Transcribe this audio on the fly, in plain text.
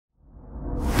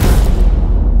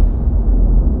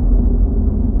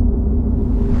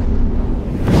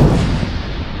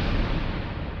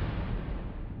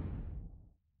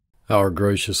Our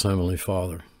gracious Heavenly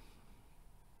Father,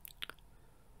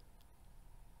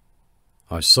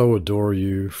 I so adore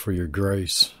you for your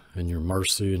grace and your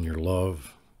mercy and your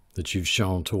love that you've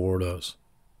shown toward us.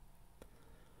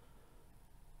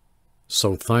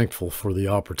 So thankful for the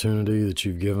opportunity that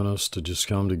you've given us to just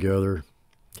come together,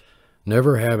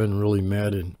 never having really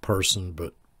met in person,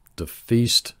 but to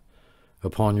feast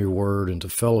upon your word and to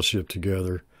fellowship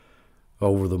together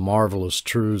over the marvelous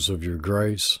truths of your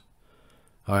grace.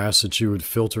 I ask that you would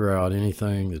filter out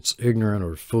anything that's ignorant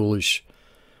or foolish,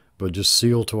 but just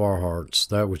seal to our hearts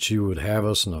that which you would have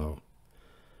us know.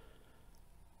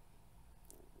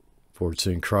 For it's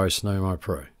in Christ's name I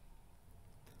pray.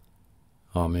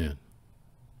 Amen.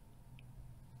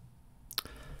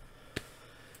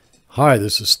 Hi,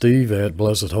 this is Steve at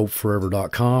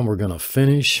blessedhopeforever.com. We're going to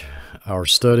finish our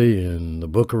study in the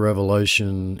book of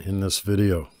Revelation in this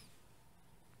video,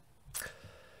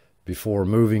 before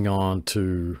moving on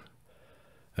to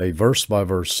a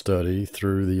verse-by-verse study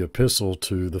through the epistle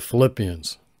to the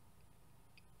Philippians.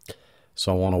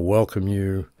 So I want to welcome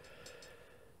you,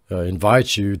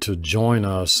 invite you to join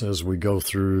us as we go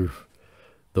through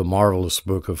the marvelous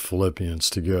book of Philippians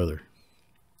together.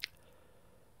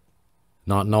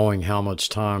 Not knowing how much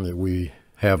time that we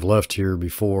have left here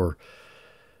before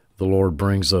the Lord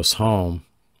brings us home,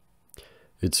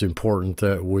 it's important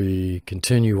that we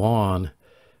continue on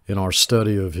in our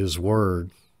study of His Word,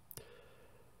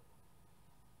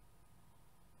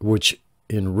 which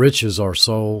enriches our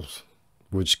souls,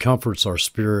 which comforts our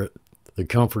spirit, the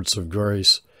comforts of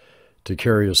grace to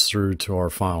carry us through to our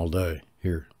final day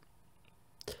here.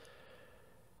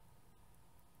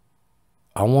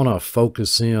 I want to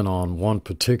focus in on one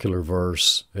particular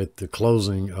verse at the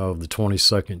closing of the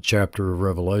 22nd chapter of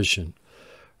Revelation,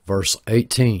 verse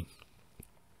 18.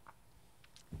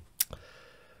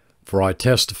 For I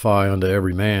testify unto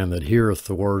every man that heareth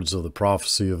the words of the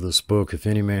prophecy of this book, if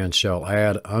any man shall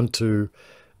add unto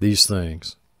these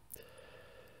things,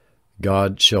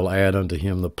 God shall add unto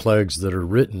him the plagues that are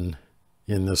written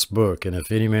in this book. And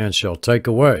if any man shall take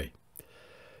away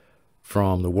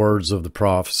from the words of the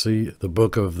prophecy, the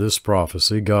book of this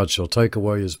prophecy, God shall take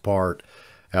away his part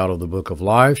out of the book of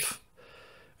life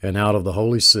and out of the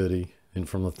holy city and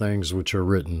from the things which are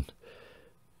written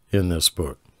in this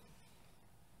book.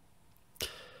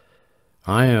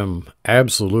 I am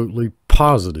absolutely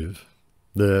positive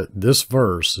that this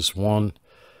verse is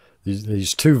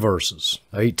these two verses,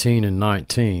 18 and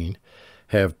 19,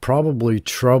 have probably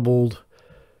troubled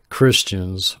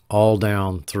Christians all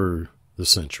down through the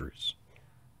centuries.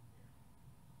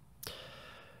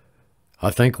 I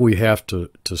think we have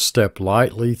to step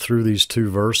lightly through these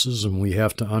two verses, and we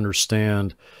have to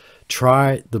understand,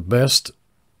 try to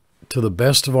the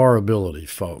best of our ability,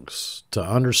 folks, to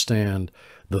understand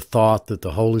the thought that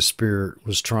the Holy Spirit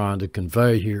was trying to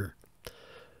convey here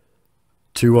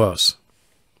to us.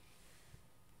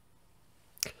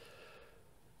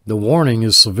 The warning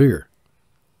is severe,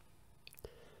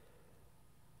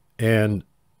 and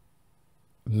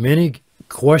many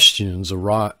questions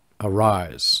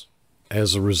arise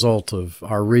as a result of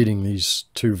our reading these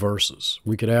two verses.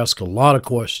 We could ask a lot of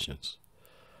questions,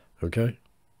 okay?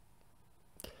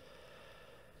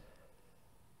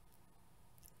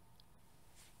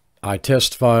 I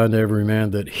testify unto every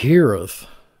man that heareth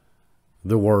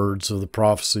the words of the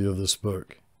prophecy of this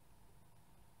book.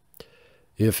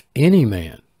 If any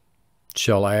man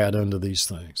shall add unto these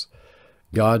things,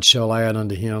 God shall add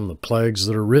unto him the plagues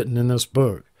that are written in this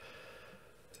book.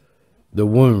 The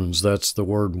wounds, that's the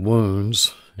word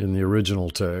wounds in the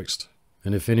original text.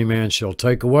 And if any man shall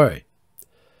take away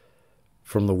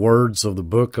from the words of the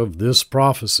book of this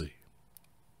prophecy,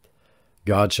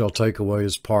 God shall take away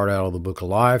his part out of the book of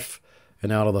life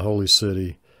and out of the holy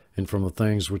city and from the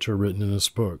things which are written in this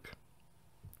book.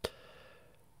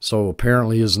 So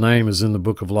apparently his name is in the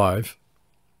book of life.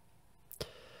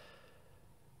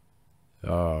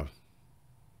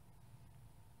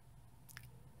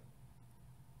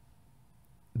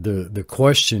 The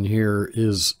question here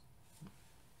is,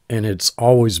 and it's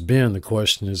always been the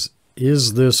question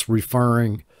is this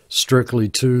referring strictly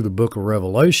to the book of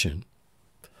Revelation?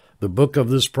 The book of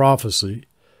this prophecy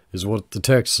is what the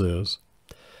text says.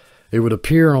 It would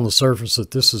appear on the surface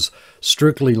that this is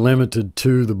strictly limited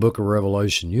to the book of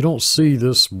Revelation. You don't see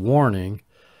this warning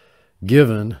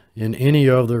given in any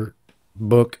other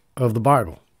book of the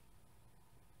Bible.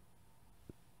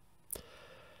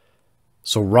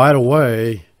 So right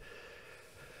away,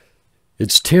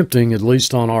 it's tempting, at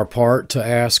least on our part, to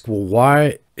ask, well,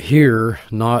 why here,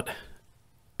 not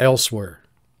elsewhere?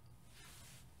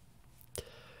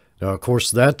 Now, of course,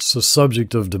 that's a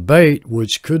subject of debate,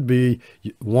 which could be,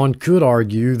 one could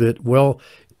argue that, well,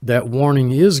 that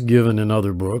warning is given in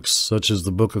other books, such as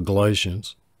the book of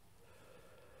Galatians,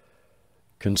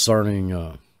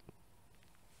 concerning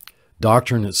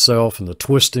doctrine itself and the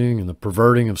twisting and the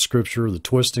perverting of Scripture, the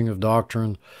twisting of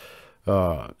doctrine,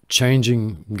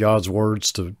 changing God's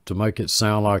words to make it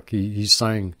sound like he's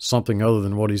saying something other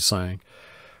than what he's saying,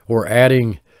 or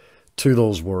adding to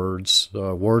those words,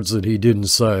 words that he didn't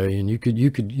say. And you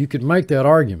could make that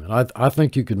argument. I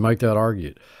think you could make that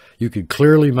argument. You could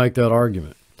clearly make that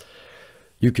argument.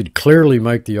 You could clearly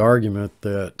make the argument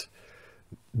that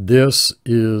this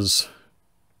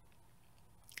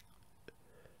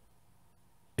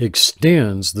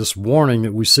extends, this warning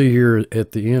that we see here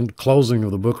at the end, closing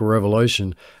of the book of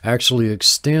Revelation, actually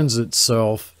extends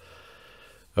itself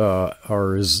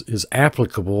or is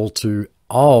applicable to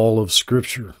all of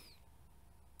Scripture.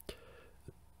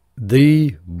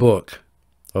 The book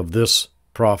of this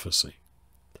prophecy.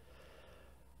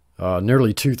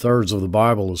 Nearly 2/3 of the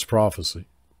Bible is prophecy.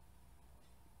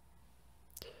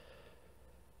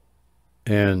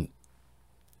 And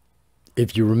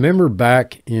if you remember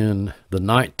back in the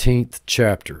 19th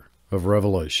chapter of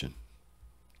Revelation,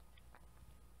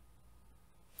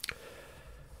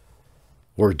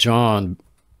 where John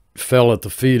fell at the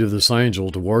feet of this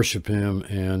angel to worship him,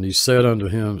 and he said unto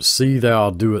him, See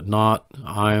thou do it not,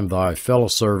 I am thy fellow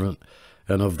servant,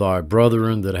 and of thy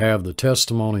brethren that have the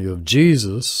testimony of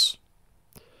Jesus.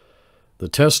 The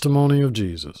testimony of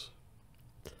Jesus.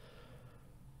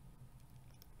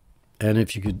 And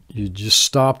if you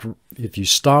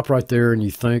stop right there and you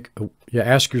think, you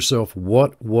ask yourself,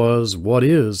 what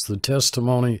is the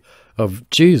testimony of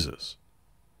Jesus?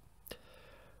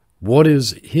 What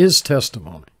is his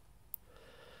testimony?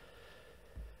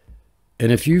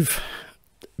 And if you've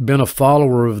been a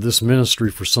follower of this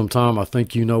ministry for some time, I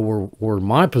think you know where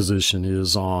my position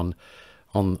is on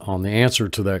the answer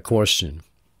to that question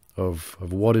of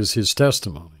what is his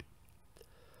testimony.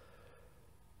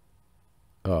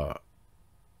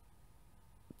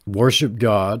 Worship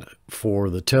God, for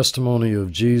the testimony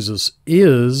of Jesus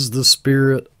is the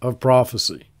spirit of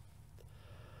prophecy.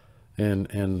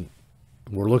 And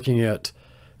we're looking at,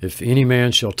 if any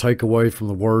man shall take away from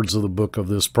the words of the book of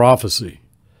this prophecy.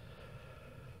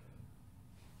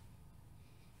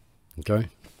 Okay?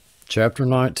 Chapter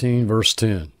 19, verse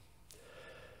 10.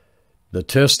 The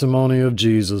testimony of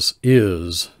Jesus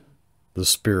is the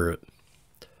spirit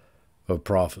of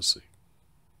prophecy.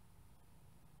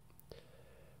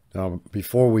 Now,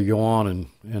 before we go on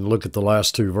and look at the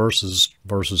last two verses,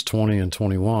 verses 20 and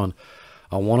 21,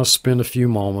 I want to spend a few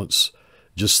moments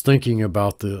just thinking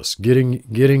about this,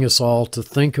 getting us all to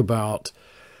think about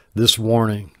this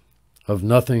warning of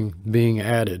nothing being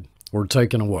added or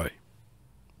taken away.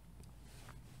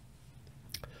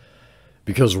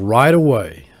 Because right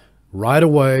away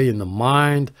in the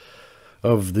mind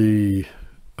of the,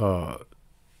 I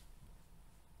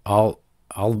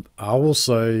will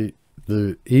say,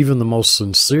 even the most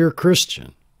sincere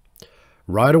Christian,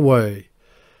 right away,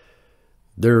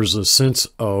 there's a sense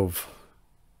of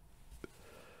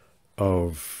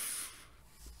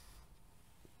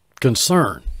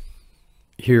concern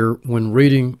here when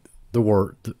reading the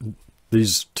word,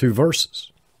 these two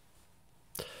verses.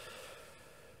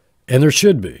 And there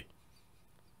should be.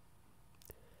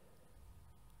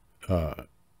 The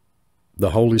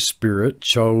Holy Spirit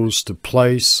chose to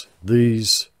place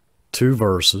these two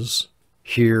verses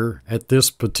here at this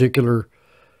particular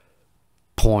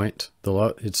point.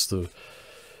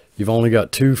 You've only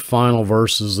got two final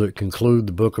verses that conclude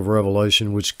the book of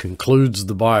Revelation, which concludes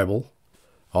the Bible,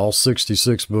 all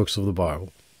 66 books of the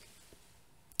Bible.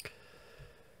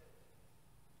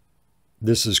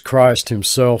 This is Christ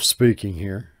himself speaking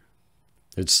here.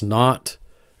 It's not,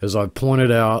 as I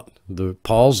pointed out,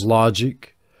 Paul's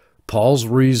logic, Paul's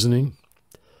reasoning.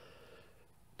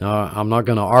 Now, I'm not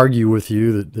going to argue with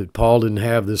you that Paul didn't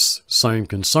have this same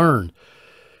concern,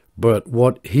 but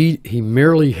what he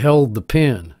merely held the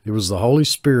pen. It was the Holy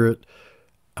Spirit.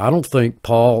 I don't think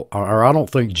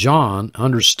John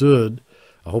understood.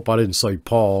 I hope I didn't say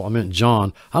Paul. I meant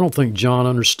John. I don't think John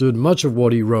understood much of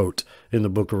what he wrote in the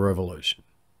book of Revelation.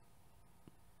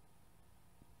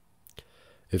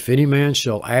 If any man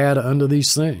shall add unto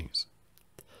these things.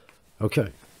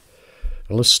 Okay,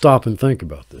 now let's stop and think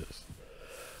about this.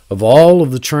 Of all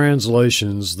of the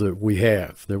translations that we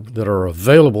have, that are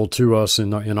available to us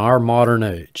in our modern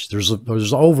age,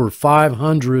 there's over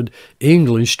 500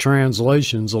 English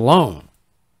translations alone.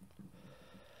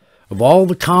 Of all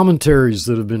the commentaries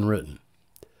that have been written,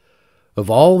 of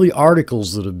all the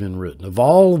articles that have been written, of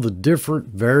all the different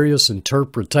various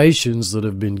interpretations that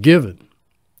have been given,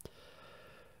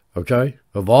 okay,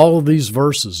 of all of these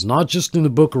verses, not just in the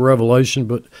book of Revelation,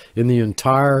 but in the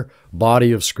entire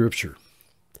body of Scripture,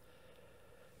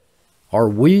 are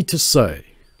we to say,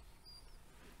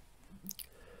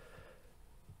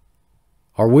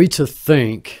 are we to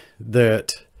think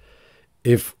that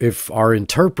if our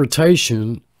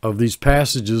interpretation of these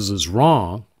passages is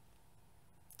wrong,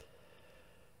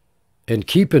 and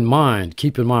keep in mind,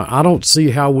 I don't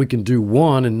see how we can do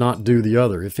one and not do the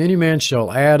other. If any man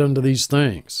shall add unto these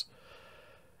things,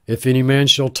 if any man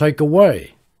shall take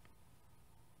away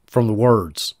from the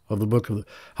words of the book of the,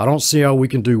 I don't see how we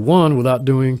can do one without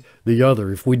doing the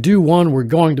other. If we do one, we're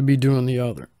going to be doing the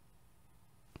other.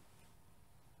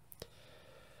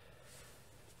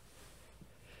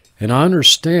 And I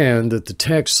understand that the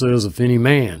text says, if any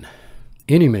man.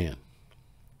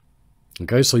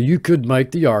 Okay, so you could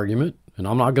make the argument, and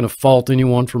I'm not going to fault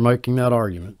anyone for making that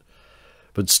argument.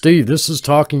 But Steve, this is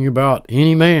talking about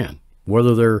any man,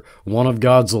 whether they're one of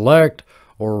God's elect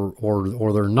or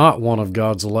they're not one of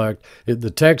God's elect.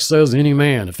 The text says any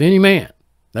man. If any man,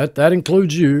 that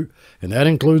includes you, and that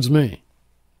includes me,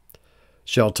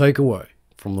 shall take away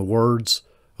from the words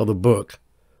of the book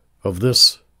of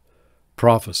this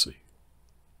prophecy.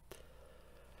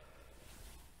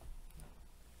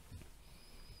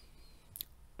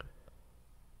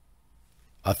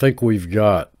 I think we've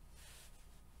got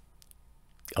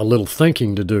a little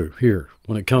thinking to do here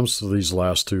when it comes to these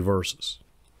last two verses.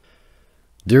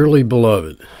 Dearly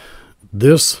beloved,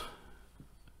 this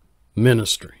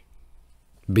ministry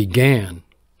began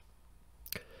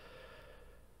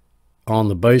on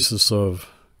the basis of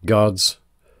God's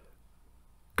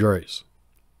grace,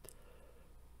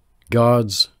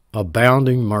 God's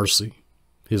abounding mercy,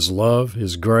 His love,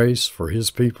 His grace for His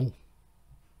people.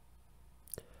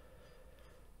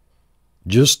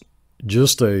 Just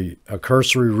a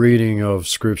cursory reading of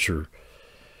Scripture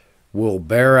will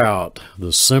bear out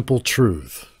the simple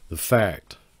truth, the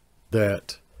fact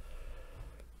that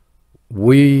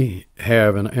we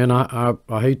have, and I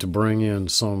hate to bring in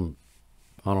some,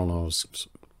 I don't know,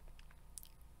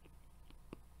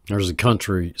 there's a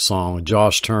country song of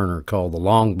Josh Turner called The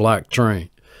Long Black Train.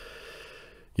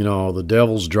 You know, the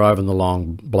devil's driving the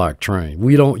long black train.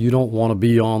 You don't want to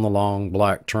be on the long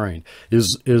black train.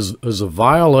 Is a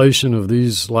violation of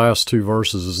these last two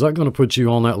verses, is that going to put you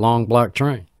on that long black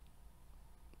train?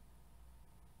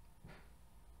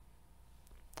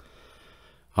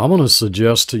 I'm going to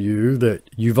suggest to you that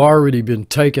you've already been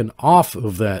taken off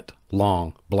of that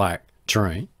long black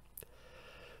train,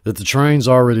 that the train's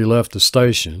already left the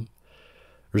station.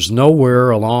 There's nowhere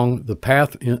along the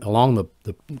path, along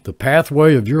the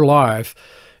pathway of your life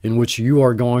in which you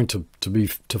are going to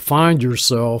find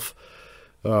yourself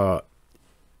in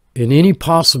any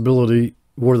possibility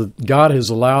where God has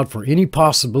allowed for any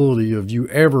possibility of you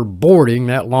ever boarding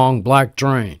that long black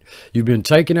train. You've been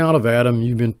taken out of Adam,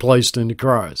 you've been placed into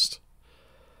Christ.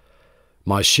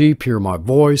 My sheep hear my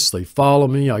voice, they follow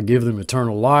me, I give them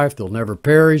eternal life, they'll never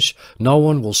perish, no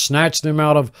one will snatch them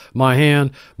out of my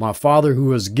hand. My Father who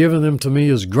has given them to me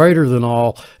is greater than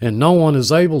all, and no one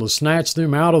is able to snatch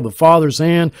them out of the Father's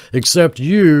hand except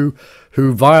you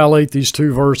who violate these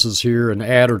two verses here and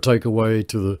add or take away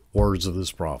to the words of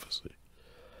this prophecy.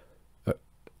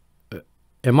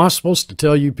 Am I supposed to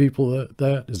tell you people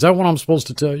that? Is that what I'm supposed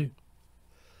to tell you?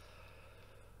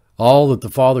 All that the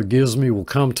Father gives me will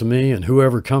come to me, and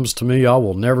whoever comes to me I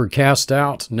will never cast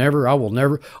out. I will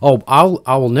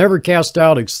never cast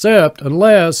out except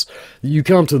unless you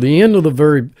come to the end of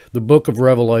the book of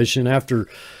Revelation after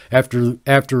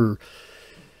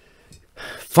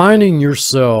finding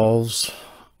yourselves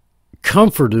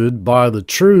comforted by the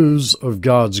truths of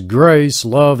God's grace,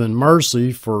 love, and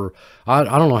mercy for I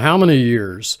don't know how many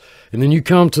years, and then you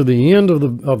come to the end of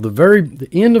the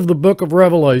end of the book of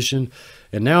Revelation.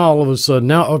 And now all of a sudden,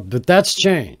 but that's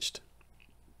changed.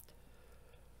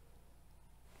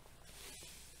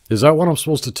 Is that what I'm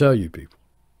supposed to tell you people?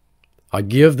 I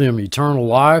give them eternal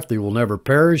life. They will never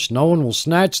perish. No one will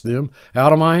snatch them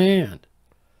out of my hand.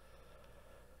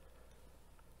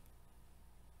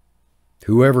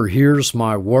 Whoever hears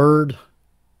my word,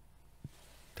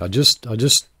 I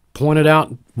just pointed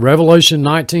out Revelation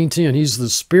 19:10. He's the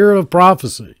spirit of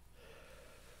prophecy.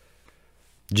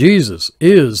 Jesus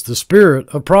is the spirit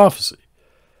of prophecy.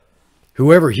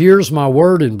 Whoever hears my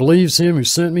word and believes him who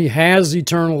sent me has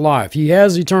eternal life. He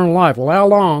has eternal life. Well, how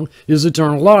long is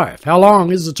eternal life? How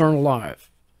long is eternal life?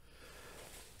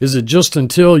 Is it just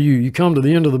until you come to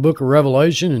the end of the book of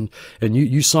Revelation and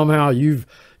you somehow you've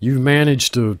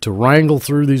managed to wrangle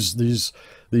through these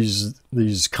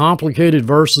these complicated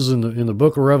verses in the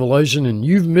book of Revelation, and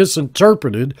you've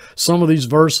misinterpreted some of these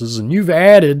verses, and you've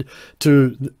added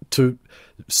to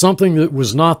something that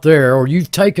was not there, or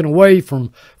you've taken away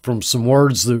from some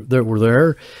words that were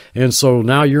there, and so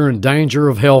now you're in danger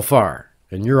of hellfire,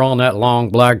 and you're on that long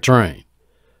black train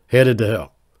headed to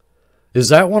hell. Is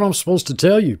that what I'm supposed to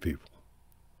tell you people?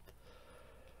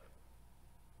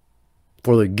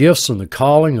 For the gifts and the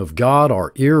calling of God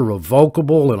are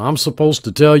irrevocable, and I'm supposed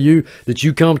to tell you that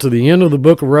you come to the end of the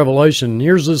book of Revelation, and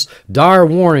here's this dire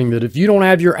warning that if you don't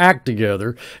have your act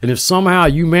together, and if somehow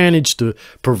you manage to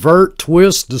pervert,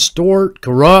 twist, distort,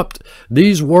 corrupt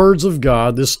these words of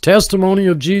God, this testimony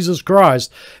of Jesus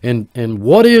Christ, and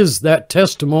what is that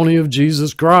testimony of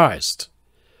Jesus Christ?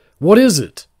 What is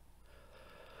it?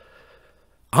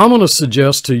 I'm going to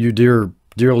suggest to you,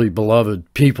 dearly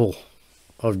beloved people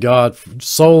of God,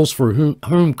 souls for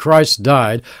whom Christ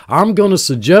died, I'm going to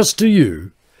suggest to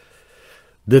you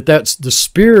that that's the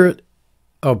spirit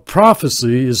of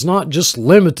prophecy is not just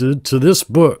limited to this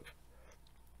book.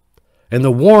 And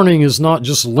the warning is not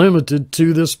just limited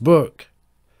to this book,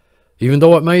 even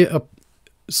though it may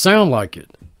sound like it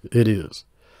is.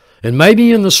 And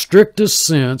maybe in the strictest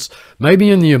sense, maybe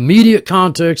in the immediate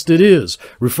context, it is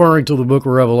referring to the book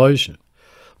of Revelation.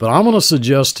 But I'm going to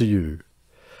suggest to you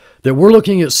that we're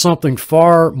looking at something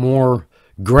far more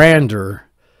grander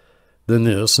than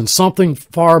this, and something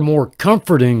far more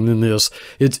comforting than this.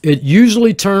 It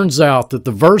usually turns out that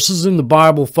the verses in the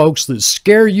Bible, folks, that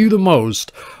scare you the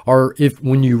most are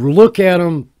when you look at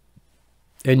them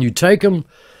and you take them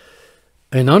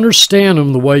and understand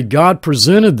them the way God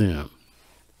presented them.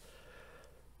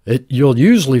 You'll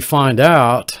usually find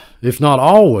out, if not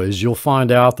always, you'll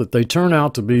find out that they turn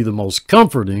out to be the most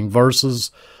comforting verses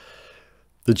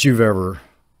that you've ever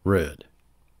read.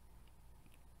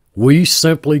 We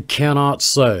simply cannot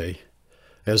say,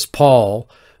 as Paul,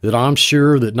 that I'm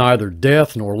sure that neither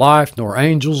death, nor life, nor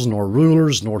angels, nor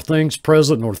rulers, nor things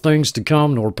present, nor things to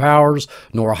come, nor powers,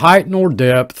 nor height, nor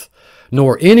depth,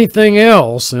 nor anything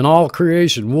else in all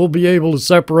creation will be able to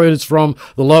separate us from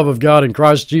the love of God in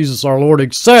Christ Jesus our Lord,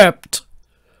 except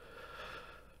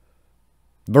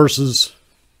verses,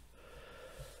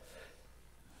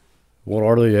 what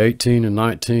are they, 18 and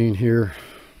 19 here?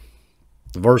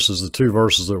 The two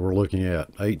verses that we're looking at,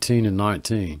 18 and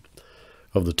 19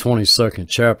 of the 22nd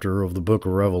chapter of the book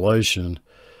of Revelation,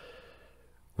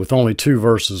 with only 2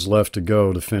 verses left to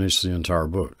go to finish the entire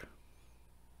book.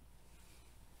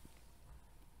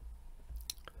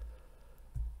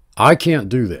 I can't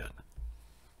do that.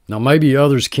 Now, maybe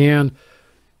others can,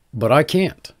 but I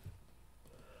can't.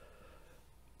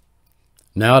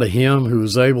 Now to him who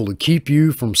is able to keep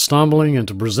you from stumbling and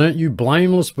to present you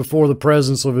blameless before the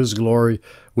presence of his glory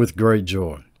with great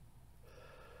joy,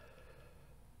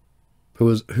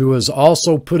 who has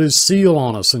also put his seal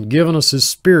on us and given us his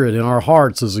Spirit in our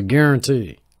hearts as a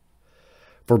guarantee.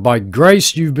 For by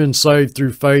grace you've been saved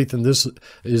through faith, and this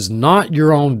is not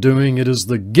your own doing, it is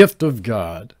the gift of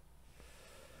God.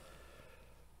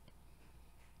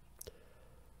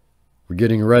 We're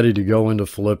getting ready to go into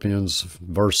Philippians,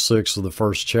 verse 6 of the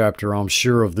first chapter. I'm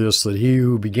sure of this, that he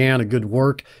who began a good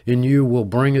work in you will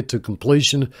bring it to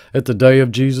completion at the day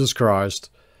of Jesus Christ.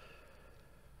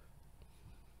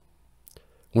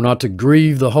 We're not to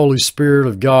grieve the Holy Spirit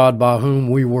of God, by whom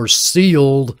we were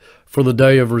sealed for the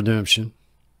day of redemption.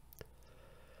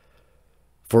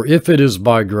 For if it is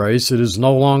by grace, it is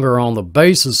no longer on the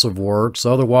basis of works.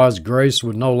 Otherwise, grace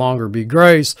would no longer be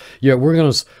grace. Yet we're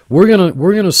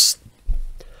gonna.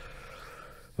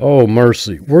 Oh,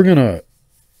 mercy. We're gonna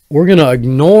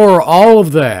ignore all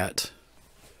of that,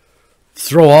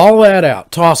 throw all that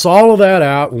out, toss all of that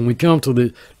out when we come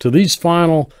to these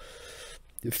final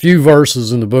few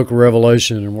verses in the book of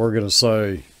Revelation, and we're going to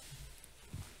say,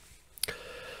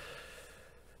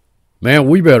 man,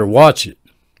 we better watch it.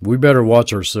 We better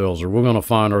watch ourselves, or we're going to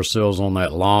find ourselves on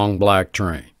that long black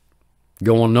train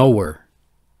going nowhere.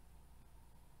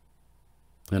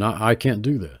 And I can't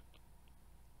do that.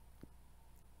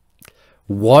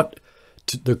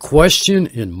 The question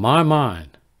in my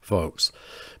mind, folks,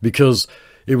 because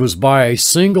it was by a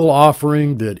single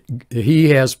offering that he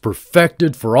has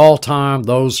perfected for all time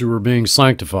those who are being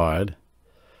sanctified.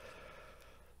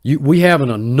 We have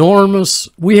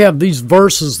these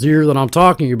verses here that I'm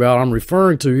talking about, I'm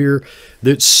referring to here,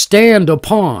 that stand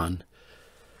upon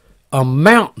a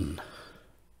mountain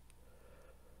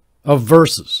of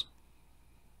verses,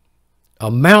 a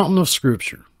mountain of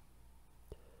Scripture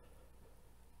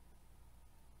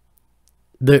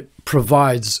that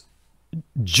provides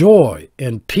joy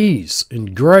and peace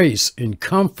and grace and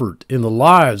comfort in the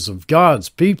lives of God's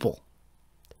people.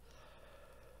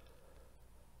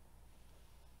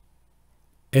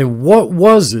 And what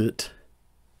was it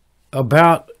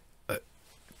about?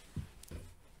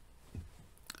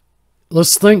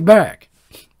 Let's think back.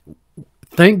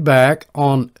 Think back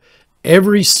on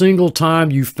every single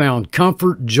time you found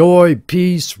comfort, joy,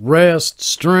 peace, rest,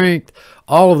 strength,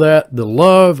 all of that, the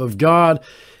love of God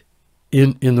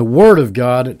in the Word of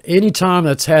God. At any time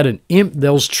that's had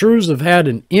those truths have had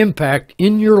an impact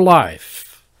in your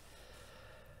life.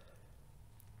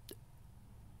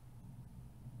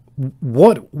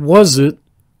 What was it?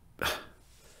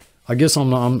 I guess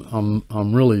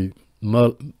I'm really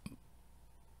muddying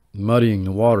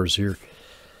the waters here.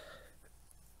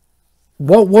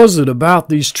 What was it about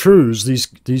these truths,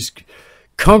 these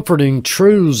comforting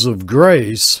truths of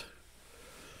grace?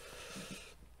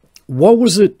 What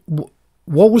was it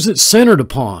centered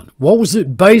upon? What was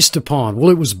it based upon? Well,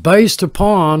 it was based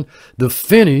upon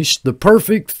the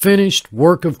perfect finished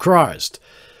work of Christ.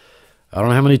 I don't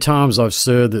know how many times I've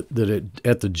said that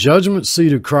at the judgment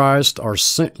seat of Christ, our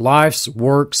life's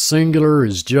work, singular,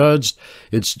 is judged.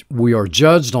 We are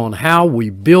judged on how we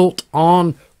built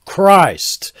on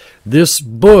Christ. This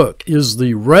book is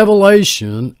the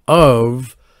revelation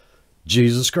of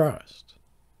Jesus Christ.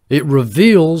 It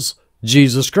reveals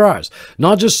Jesus Christ.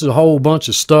 Not just a whole bunch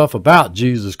of stuff about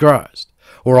Jesus Christ,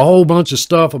 or a whole bunch of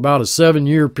stuff about a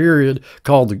 7-year period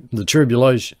called the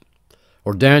tribulation,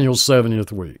 or Daniel's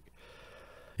 70th week.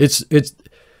 It's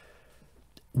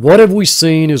what have we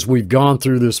seen as we've gone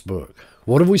through this book?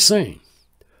 What have we seen?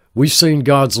 We've seen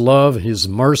God's love, His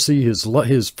mercy,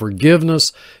 His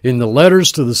forgiveness in the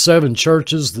letters to the 7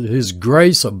 churches. His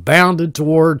grace abounded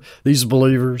toward these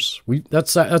believers.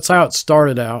 That's how it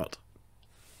started out.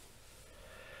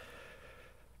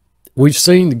 We've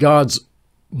seen God's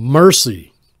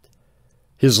mercy,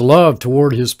 His love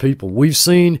toward His people. We've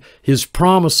seen His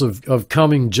promise of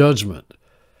coming judgment.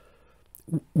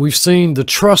 We've seen the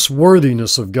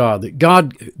trustworthiness of God,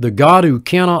 the God who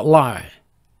cannot lie.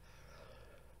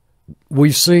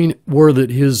 We've seen where that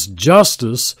His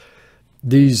justice,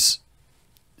 these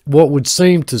what would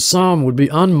seem to some would be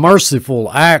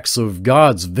unmerciful acts of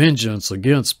God's vengeance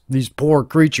against these poor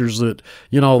creatures that,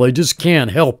 they just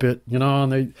can't help it,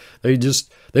 and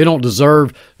they don't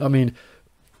deserve. I mean,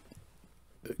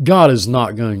 God is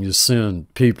not going to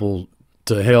send people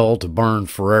to hell to burn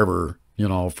forever,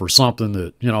 for something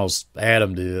that,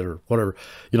 Adam did or whatever.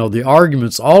 The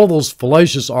arguments, all of those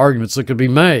fallacious arguments that could be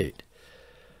made,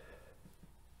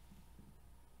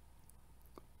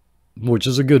 which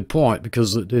is a good point,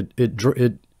 because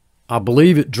I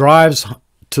believe it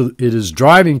is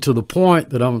driving to the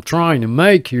point that I'm trying to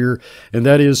make here, and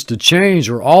that is to change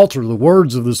or alter the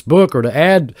words of this book, or to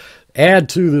add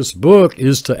to this book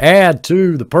is to add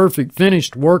to the perfect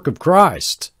finished work of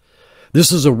Christ.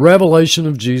 This is a revelation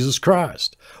of Jesus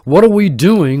Christ. What are we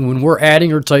doing when we're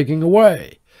adding or taking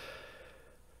away?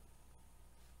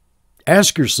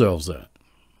 Ask yourselves that.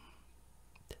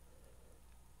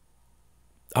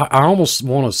 I almost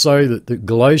want to say that the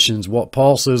Galatians, what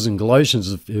Paul says in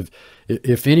Galatians,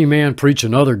 if any man preach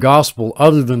another gospel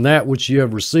other than that which ye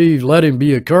have received, let him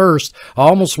be accursed. I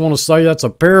almost want to say that's a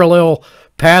parallel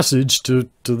passage to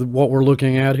what we're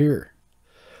looking at here.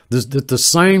 That the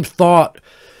same thought,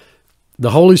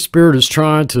 the Holy Spirit is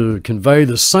trying to convey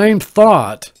the same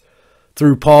thought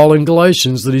through Paul in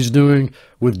Galatians that he's doing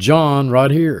with John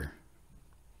right here.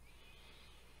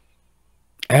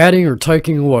 Adding or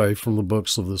taking away from the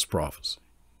books of this prophecy.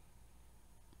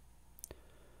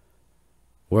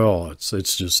 Well,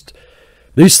 it's just,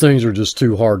 these things are just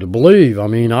too hard to believe. I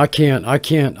mean, I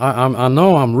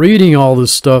know I'm reading all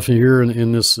this stuff here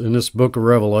in this book of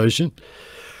Revelation.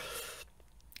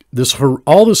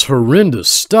 All this horrendous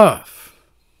stuff.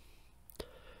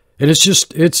 And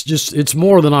it's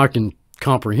more than I can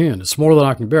comprehend. It's more than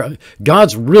I can bear.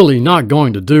 God's really not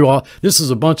going to do all this. Is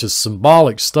a bunch of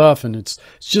symbolic stuff, and it's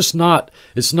not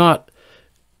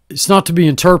to be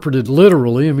interpreted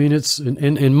literally. I mean,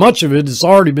 and much of it has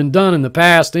already been done in the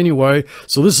past anyway,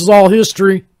 so this is all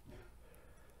history.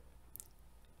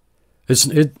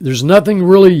 There's nothing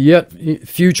really yet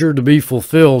future to be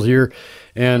fulfilled here,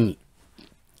 and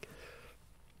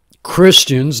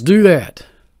Christians do that.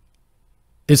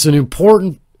 It's an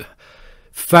important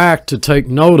fact to take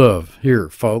note of here,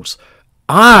 folks.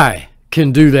 I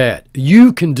can do that.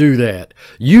 You can do that.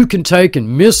 You can take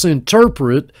and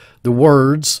misinterpret the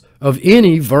words of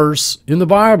any verse in the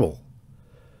Bible.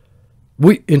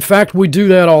 In fact, we do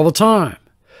that all the time.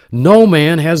 No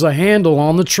man has a handle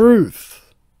on the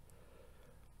truth.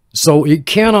 So it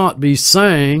cannot be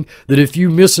saying that if you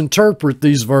misinterpret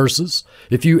these verses,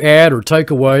 if you add or take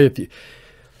away,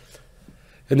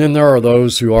 and then there are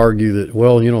those who argue that,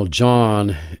 well,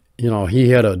 John, he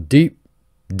had a deep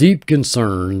deep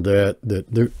concern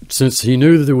that since he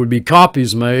knew that there would be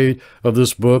copies made of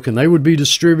this book and they would be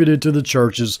distributed to the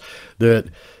churches, that,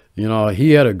 you know,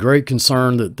 he had a great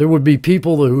concern that there would be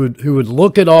people who would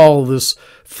look at all this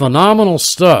phenomenal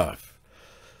stuff,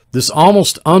 this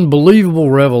almost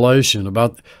unbelievable revelation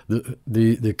about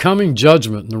the coming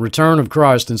judgment and the return of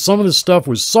Christ. And some of this stuff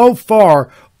was so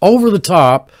far over the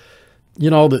top, you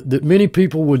know, that many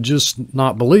people would just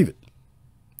not believe it.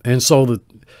 And so that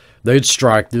they'd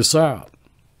strike this out,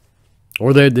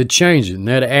 or they'd change it and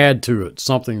they'd add to it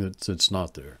something that's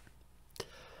not there.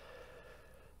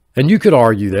 And you could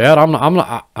argue that.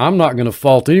 I'm not going to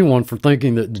fault anyone for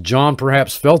thinking that John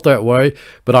perhaps felt that way,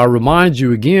 but I remind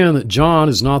you again that John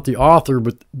is not the author,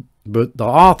 but the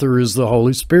author is the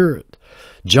Holy Spirit.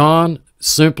 John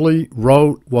simply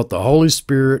wrote what the Holy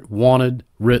Spirit wanted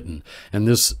written, and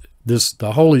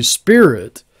the Holy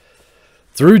Spirit,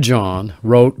 through John,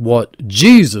 wrote what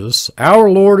Jesus, our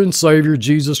Lord and Savior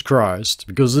Jesus Christ,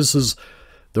 because this is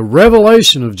the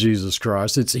revelation of Jesus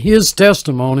Christ, it's his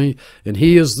testimony, and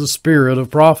he is the spirit of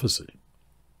prophecy.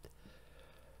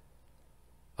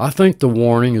 I think the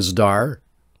warning is dire,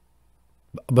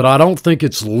 but I don't think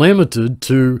it's limited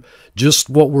to just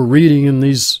what we're reading in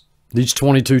these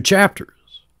 22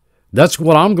 chapters. That's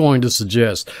what I'm going to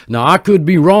suggest. Now, I could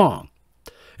be wrong.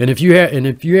 And if you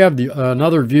have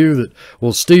another view that,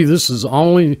 well, Steve, this is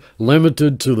only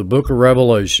limited to the book of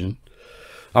Revelation,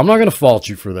 I'm not going to fault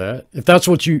you for that. If that's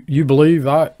what you believe,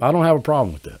 I don't have a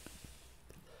problem with that.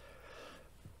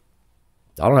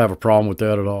 I don't have a problem with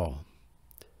that at all.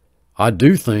 I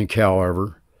do think,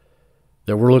 however,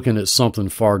 that we're looking at something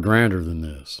far grander than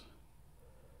this.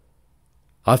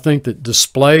 I think that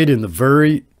displayed in the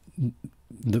very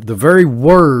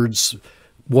words,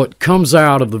 what comes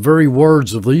out of the very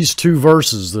words of these two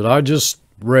verses that I just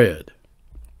read,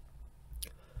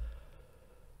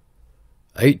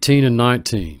 18 and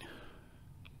 19.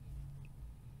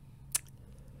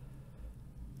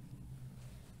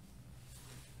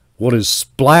 What is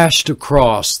splashed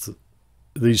across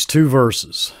these two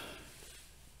verses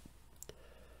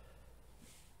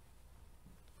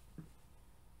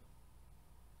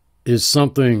is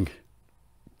something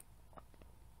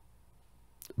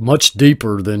much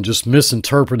deeper than just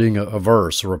misinterpreting a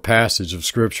verse or a passage of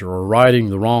Scripture, or writing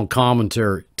the wrong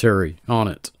commentary on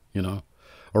it, you know,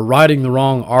 or writing the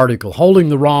wrong article, holding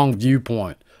the wrong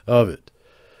viewpoint of it.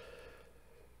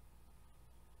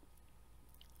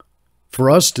 For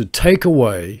us to take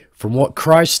away from what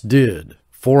Christ did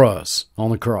for us on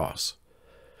the cross,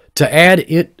 to add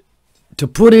it, to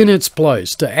put in its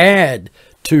place, to add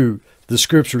to the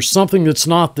Scripture something that's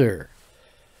not there,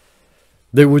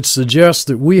 that would suggest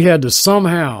that we had to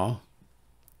somehow,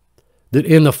 that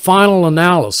in the final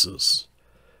analysis,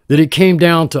 that it came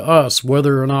down to us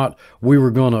whether or not we were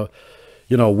going to,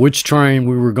 you know, which train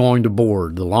we were going to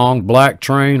board, the long black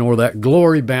train or that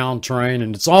glory-bound train,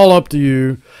 and it's all up to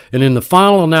you. And in the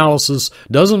final analysis,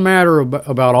 doesn't matter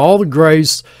about all the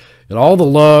grace and all the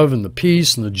love and the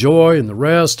peace and the joy and the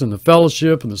rest and the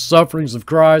fellowship and the sufferings of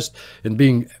Christ and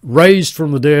being raised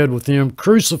from the dead with him,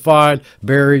 crucified,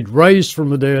 buried, raised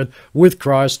from the dead with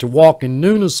Christ, to walk in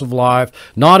newness of life,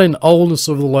 not in oldness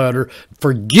of the letter.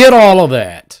 Forget all of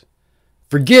that.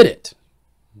 Forget it.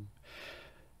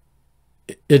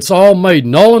 It's all made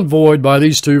null and void by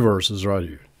these two verses right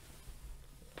here.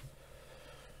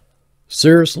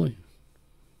 Seriously?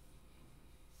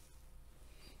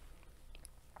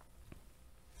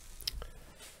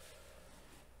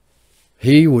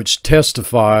 He which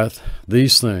testifieth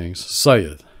these things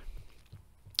saith,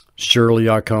 surely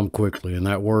I come quickly. And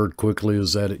that word quickly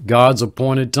is at God's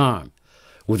appointed time,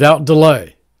 without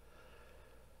delay.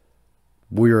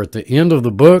 We are at the end of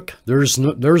the book. There's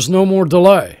no more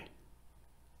delay.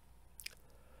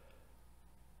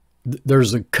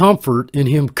 There's a comfort in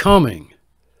him coming.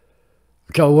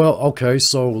 Okay,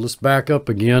 so let's back up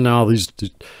again. Now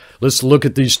let's look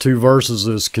at these two verses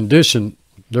as condition.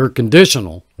 They're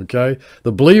conditional, okay?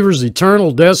 The believer's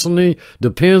eternal destiny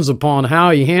depends upon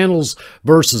how he handles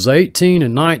verses 18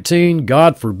 and 19.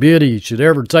 God forbid he should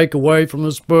ever take away from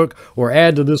this book or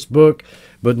add to this book.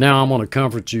 But now I'm going to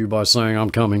comfort you by saying I'm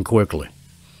coming quickly.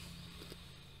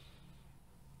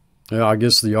 Yeah, I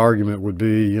guess the argument would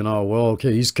be, you know, well,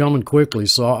 okay, he's coming quickly,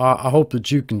 so I hope that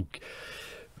you can...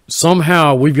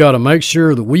 Somehow we've got to make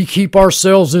sure that we keep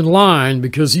ourselves in line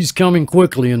because he's coming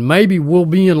quickly, and maybe we'll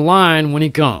be in line when he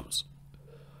comes.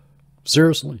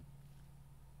 Seriously?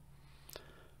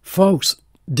 Folks,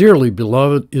 dearly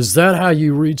beloved, is that how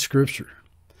you read Scripture?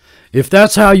 If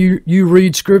that's how you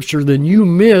read Scripture, then you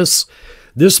miss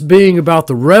this being about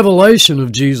the revelation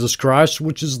of Jesus Christ,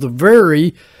 which is the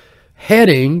very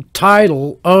heading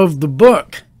title of the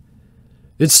book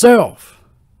itself.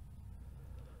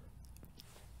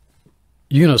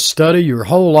 You're going to study your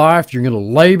whole life. You're going to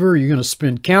labor. You're going to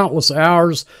spend countless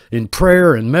hours in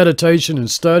prayer and meditation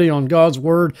and study on God's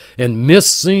Word and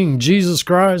miss seeing Jesus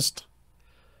Christ?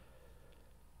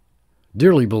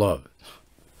 Dearly beloved,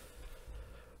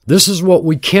 this is what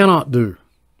we cannot do.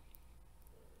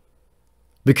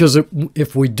 Because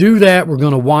if we do that, we're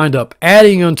going to wind up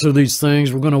adding unto these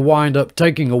things. We're going to wind up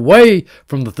taking away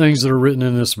from the things that are written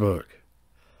in this book.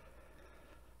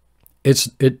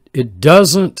 It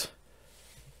doesn't.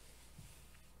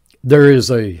 There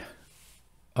is a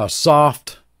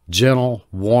soft, gentle,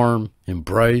 warm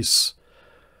embrace.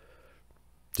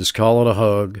 Just call it a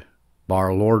hug by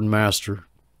our Lord and Master,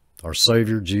 our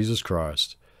Savior, Jesus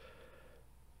Christ.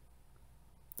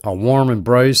 A warm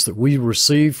embrace that we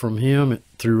receive from Him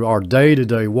through our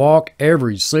day-to-day walk.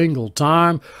 Every single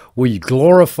time we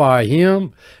glorify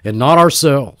Him and not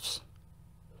ourselves.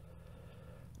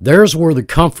 There's where the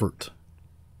comfort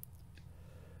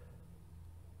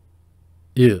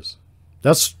is.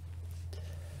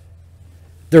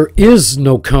 There is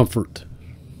no comfort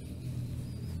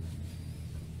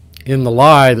in the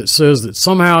lie that says that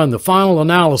somehow in the final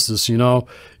analysis,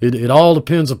 it all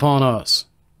depends upon us.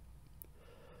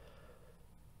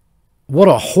 What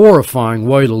a horrifying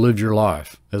way to live your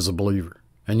life as a believer,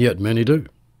 and yet many do.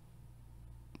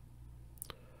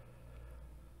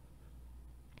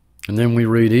 And then we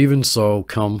read, even so,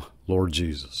 come, Lord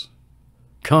Jesus.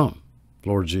 Come,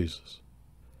 Lord Jesus.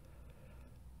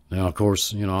 Now, of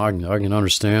course, I can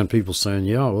understand people saying,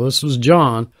 yeah, well, this was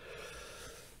John,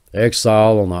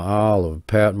 exile on the Isle of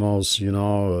Patmos.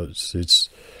 It's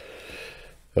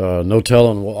no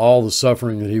telling all the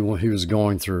suffering that he was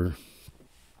going through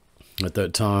at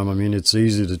that time. I mean, it's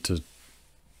easy it's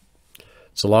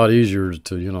a lot easier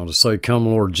to say, come,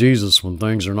 Lord Jesus, when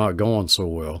things are not going so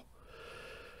well.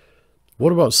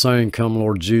 What about saying, come,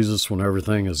 Lord Jesus, when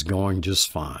everything is going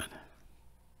just fine?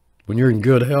 When you're in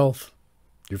good health,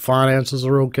 your finances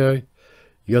are okay,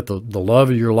 you got the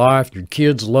love of your life, your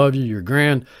kids love you, your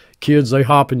grandkids, they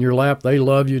hop in your lap, they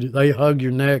love you, they hug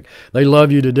your neck, they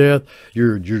love you to death,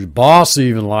 your boss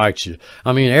even likes you.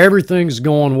 I mean, everything's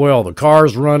going well, the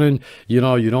car's running, you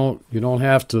don't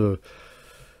have to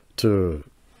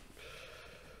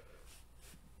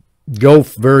go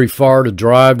very far to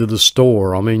drive to the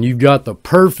store. I mean, you've got the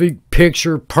perfect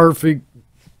picture, perfect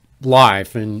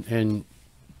life, and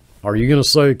are you going to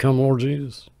say, come, Lord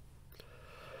Jesus?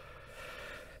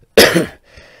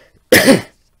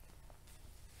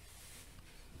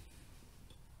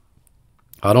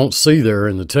 I don't see there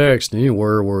in the text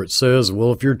anywhere where it says,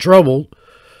 well, if you're troubled,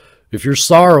 if you're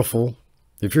sorrowful,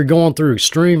 if you're going through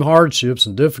extreme hardships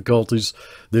and difficulties,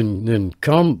 then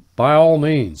come by all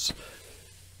means.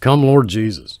 Come, Lord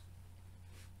Jesus.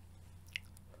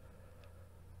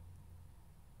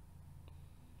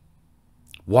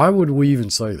 Why would we even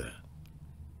say that?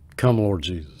 Come, Lord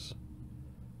Jesus.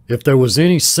 If there was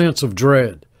any sense of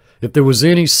dread, if there was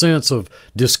any sense of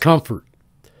discomfort,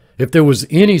 if there was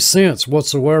any sense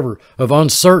whatsoever of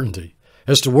uncertainty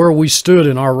as to where we stood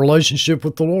in our relationship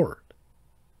with the Lord.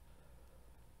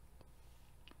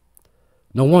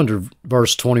 No wonder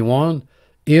verse 21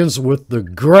 ends with, the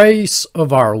grace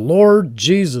of our Lord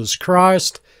Jesus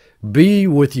Christ be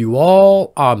with you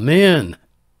all. Amen.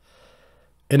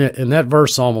 And that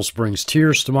verse almost brings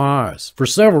tears to my eyes for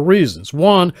several reasons.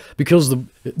 One, because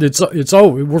it's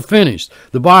over. We're finished.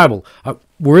 The Bible,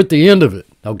 we're at the end of it.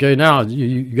 Okay, now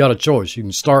you got a choice. You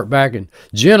can start back in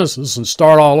Genesis and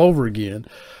start all over again,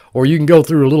 or you can go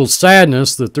through a little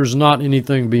sadness that there's not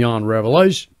anything beyond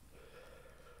Revelation.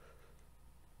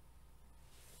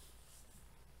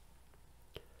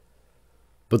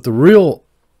 But the real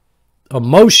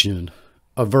emotion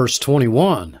of verse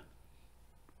 21,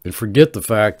 and forget the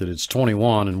fact that it's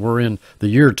 21 and we're in the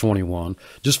year 21.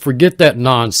 Just forget that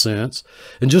nonsense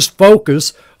and just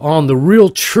focus on the real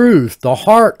truth. The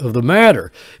heart of the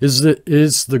matter is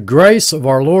the grace of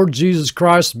our Lord Jesus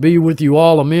Christ be with you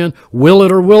all. Amen. Will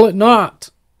it or will it not?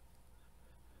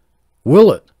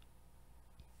 Will it?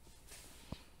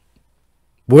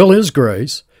 Will His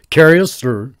grace carry us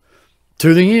through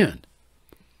to the end?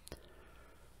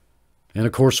 And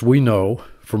of course we know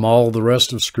from all the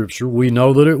rest of Scripture, we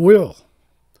know that it will.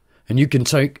 And you can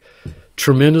take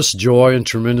tremendous joy and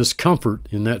tremendous comfort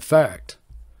in that fact.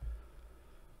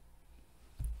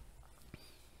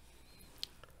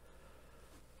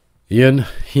 In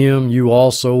Him you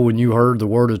also, when you heard the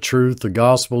word of truth, the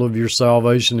gospel of your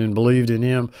salvation, and believed in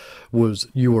Him,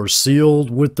 you are sealed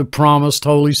with the promised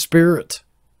Holy Spirit.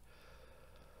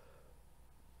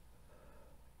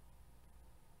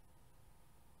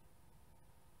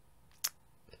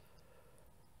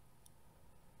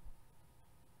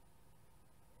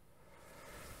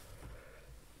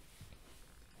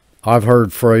 I've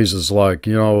heard phrases like,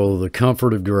 the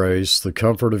comfort of grace, the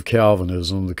comfort of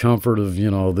Calvinism, the comfort of,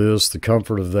 this, the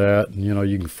comfort of that. And,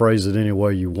 you can phrase it any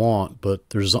way you want, but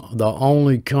there's the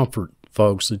only comfort,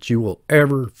 folks, that you will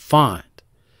ever find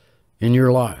in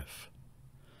your life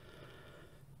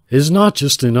is not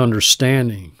just in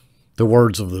understanding the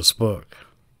words of this book.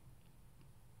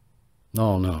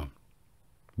 No.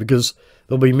 Because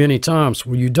there'll be many times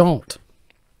where you don't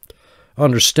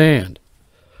understand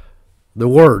the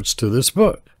words to this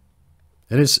book.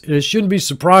 And it shouldn't be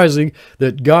surprising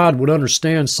that God would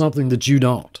understand something that you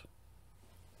don't.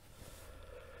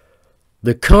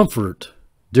 The comfort,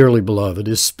 dearly beloved,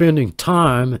 is spending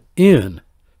time in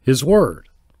His Word.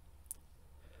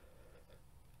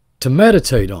 To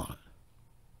meditate on it.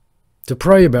 To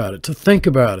pray about it. To think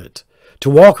about it. To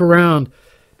walk around.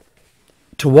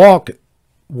 To walk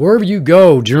wherever you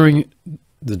go during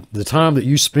the time that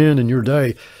you spend in your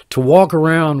day, to walk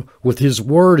around with His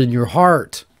Word in your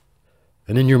heart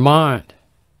and in your mind,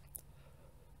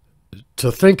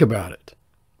 to think about it,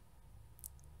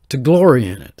 to glory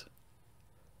in it.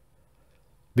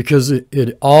 Because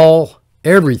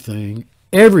everything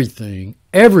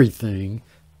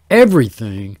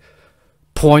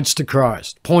points to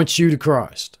Christ, points you to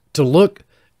Christ, to look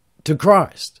to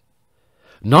Christ.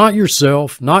 Not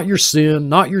yourself, not your sin,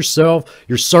 not yourself,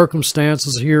 your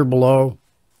circumstances here below.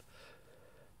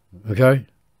 Okay?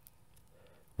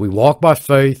 We walk by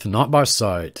faith, not by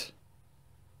sight.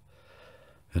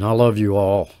 And I love you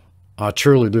all. I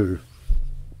truly do.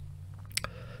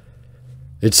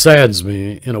 It saddens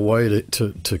me in a way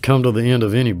to come to the end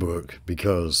of any book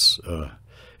because,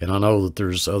 and I know that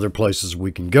there's other places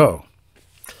we can go,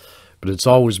 but it's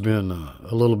always been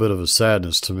a little bit of a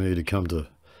sadness to me to come to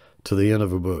the end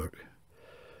of a book,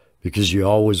 because you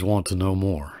always want to know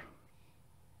more.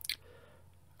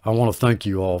 I want to thank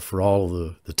you all for all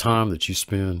of the time that you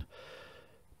spend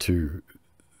to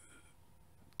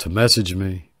message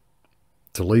me,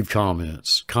 to leave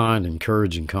comments, kind,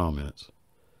 encouraging comments.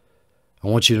 I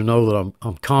want you to know that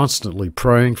I'm constantly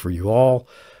praying for you all.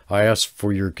 I ask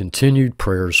for your continued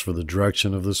prayers for the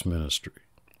direction of this ministry.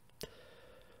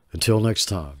 Until next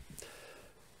time.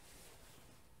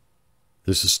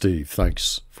 This is Steve.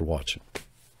 Thanks for watching.